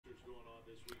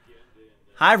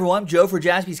Hi everyone, Joe for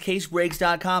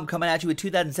JaspysCaseBreaks.com coming at you with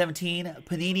 2017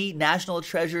 Panini National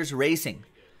Treasures Racing.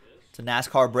 It's a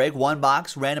NASCAR break, one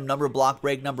box, random number block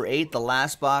break number 8, the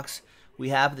last box we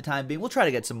have at the time being. We'll try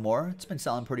to get some more. It's been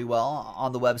selling pretty well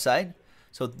on the website.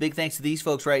 So big thanks to these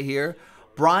folks right here.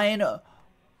 Brian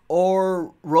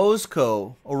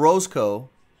Orozco,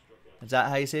 is that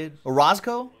how you say it?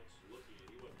 Orozco?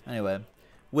 Anyway,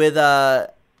 with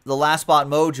the last spot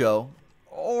mojo,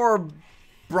 or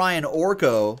Brian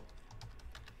Orco.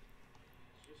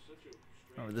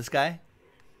 Remember this guy?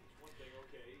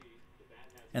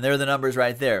 And there are the numbers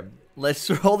right there. Let's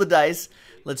roll the dice.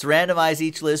 Let's randomize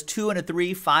each list. 2 and a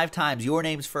 3, 5 times. Your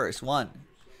names first. 1,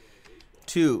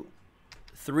 2,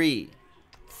 3,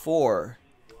 4,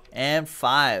 and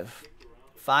 5.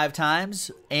 5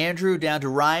 times. Andrew down to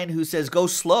Ryan, who says go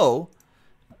slow.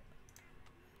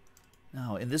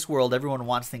 No, in this world, everyone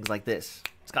wants things like this.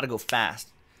 It's got to go fast.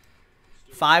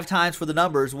 5 times for the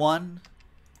numbers. 1,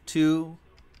 2,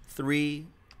 3,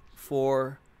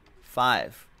 4,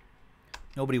 5.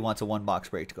 Nobody wants a one-box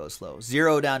break to go slow.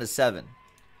 0 down to 7.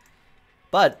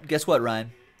 But guess what,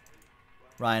 Ryan?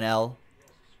 Ryan L.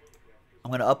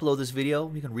 I'm going to upload this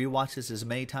video. You can rewatch this as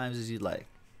many times as you'd like.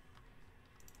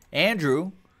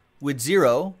 Andrew with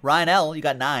 0. Ryan L., you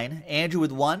got 9. Andrew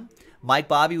with 1. Mike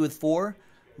Bobby with 4.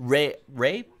 Ray?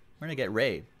 We're going to get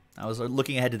Ray. I was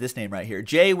looking ahead to this name right here.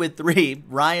 Jay with 3.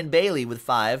 Ryan Bailey with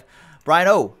 5. Brian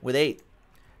O with 8.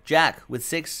 Jack with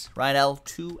 6. Ryan L,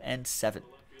 2 and 7.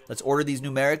 Let's order these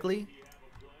numerically.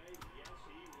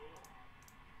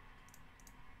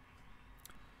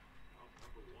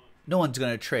 No one's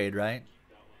going to trade, right?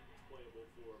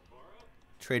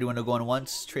 Trade window going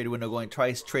once, trade window going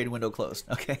twice, trade window closed.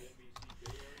 Okay.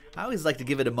 I always like to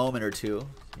give it a moment or two.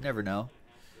 You never know.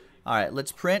 All right,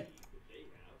 let's print.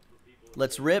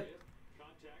 Let's rip.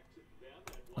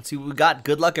 Let's see what we got.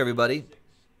 Good luck, everybody.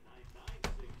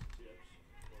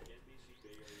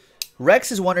 Rex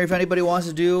is wondering if anybody wants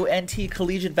to do NT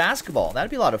Collegiate Basketball.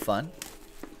 That'd be a lot of fun.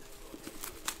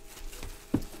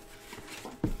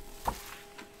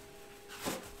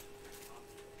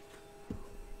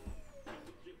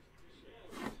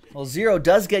 Well, 0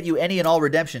 does get you any and all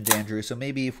redemptions, Andrew, so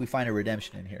maybe if we find a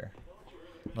redemption in here,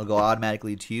 it'll go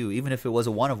automatically to you, even if it was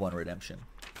a 1-of-1 redemption.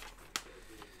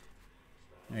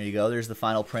 There you go. There's the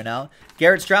final printout.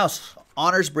 Garrett Strauss,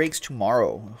 Honors breaks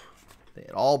tomorrow.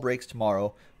 It all breaks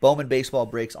tomorrow. Bowman Baseball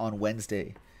breaks on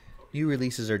Wednesday. New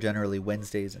releases are generally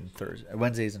Wednesdays and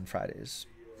Fridays.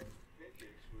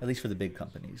 At least for the big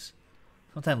companies.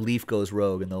 Sometimes Leaf goes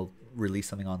rogue and they'll release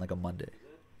something on like a Monday.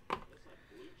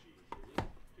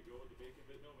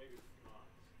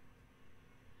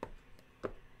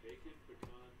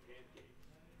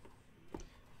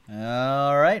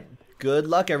 All right. Good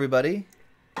luck, everybody.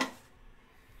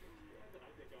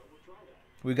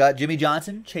 We got Jimmy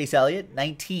Johnson, Chase Elliott,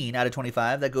 19 out of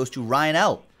 25. That goes to Ryan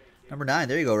L. Number 9.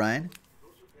 There you go, Ryan.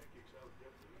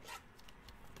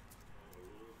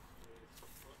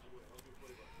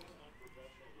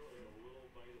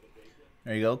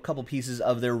 There you go. A couple pieces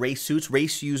of their race suits,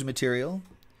 race use material.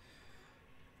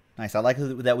 Nice. I like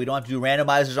that we don't have to do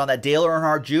randomizers on that. Dale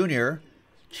Earnhardt Jr.,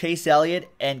 Chase Elliott,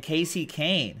 and Casey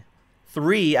Kane.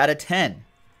 3 out of 10.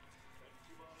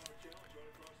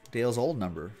 Dale's old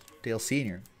number. Dale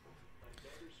Sr.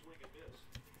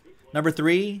 Number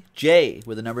 3, Jay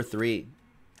with a number 3.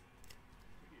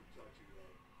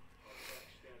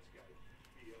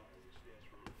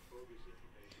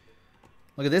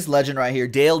 Look at this legend right here.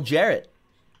 Dale Jarrett.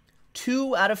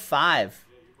 2 out of 5.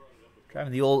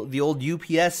 Driving the old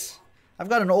UPS. I've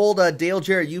got an old Dale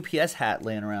Jarrett UPS hat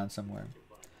laying around somewhere.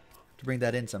 To bring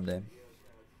that in someday.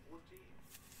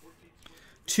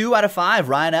 2 out of 5,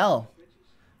 Ryan L.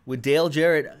 With Dale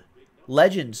Jarrett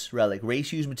Legends relic,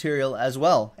 race use material as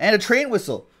well. And a train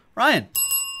whistle. Ryan.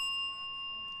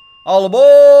 All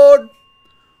aboard.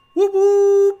 Whoop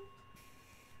whoop.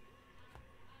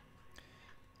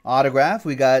 Autograph.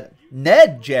 We got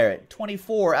Ned Jarrett.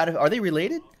 24 out of... Are they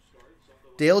related?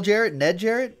 Dale Jarrett, Ned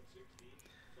Jarrett?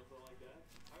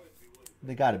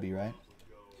 They got to be, right?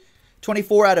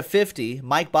 24 out of 50.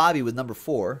 Mike Bobby with number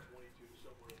 4.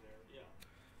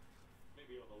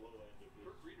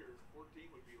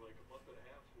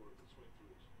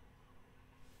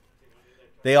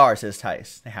 They are, says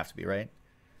Tice. They have to be, right?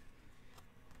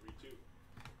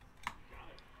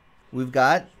 We've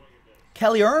got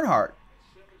Kelly Earnhardt.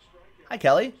 Hi,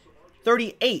 Kelly.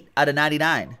 38 out of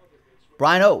 99.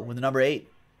 Brian O with the number 8.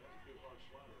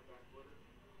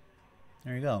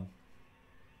 There you go.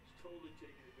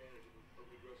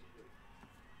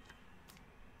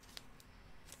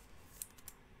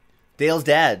 Dale's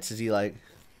dad, says he like.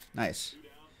 Nice.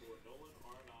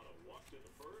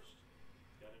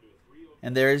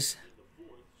 And there's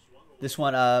this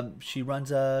one. She runs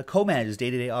co-manages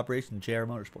day-to-day operations JR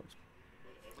Motorsports.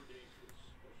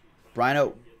 Brian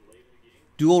O.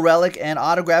 Dual relic and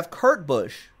autograph Kurt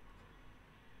Busch.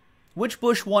 Which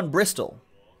Busch won Bristol?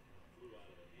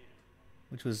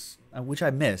 Which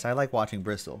I missed. I like watching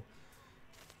Bristol.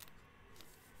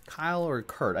 Kyle or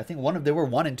Kurt? I think they were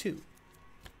 1 and 2.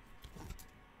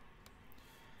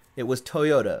 It was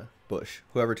Toyota Busch,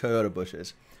 whoever Toyota Busch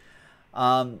is. 2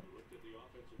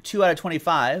 out of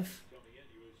 25.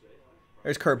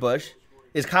 There's Kurt Busch.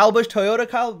 Is Kyle Busch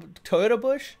Toyota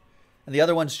Busch? And the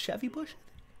other one's Chevy Busch?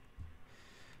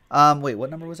 Wait, what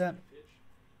number was that?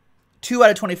 2 out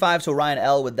of 25, so Ryan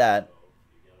L with that.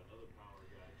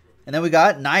 And then we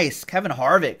got, nice, Kevin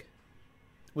Harvick.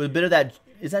 With a bit of that,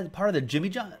 is that part of the Jimmy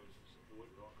John?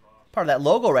 Part of that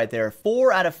logo right there.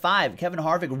 4 out of 5, Kevin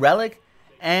Harvick, relic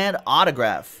and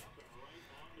autograph.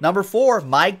 Number 4,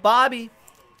 Mike Bobby.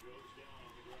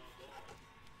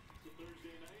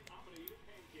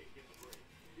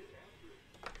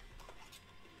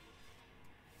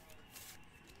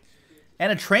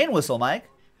 And a train whistle, Mike.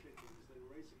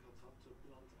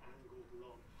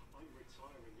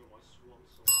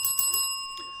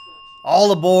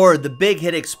 All aboard the Big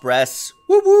Hit Express.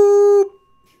 Whoop, whoop.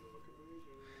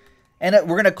 And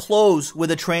we're going to close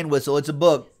with a train whistle. It's a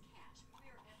book.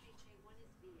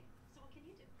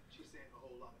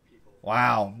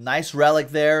 Wow. Nice relic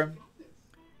there.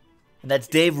 And that's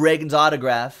Dave Reagan's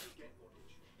autograph.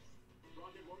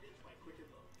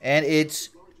 And it's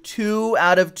 2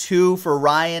 out of 2 for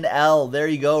Ryan L. There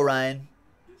you go, Ryan.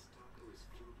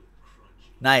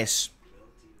 Nice.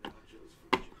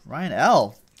 Ryan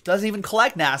L. Doesn't even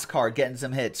collect NASCAR, getting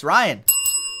some hits. Ryan,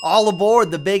 all aboard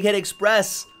the Big Hit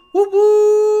Express. Whoop,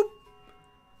 whoop.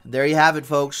 And there you have it,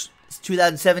 folks. It's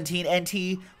 2017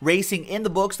 NT Racing in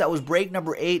the books. That was break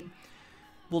number 8.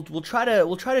 We'll try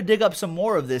to dig up some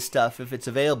more of this stuff if it's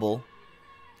available.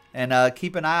 And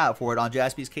keep an eye out for it on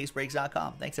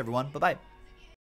jaspyscasebreaks.com. Thanks, everyone. Bye-bye.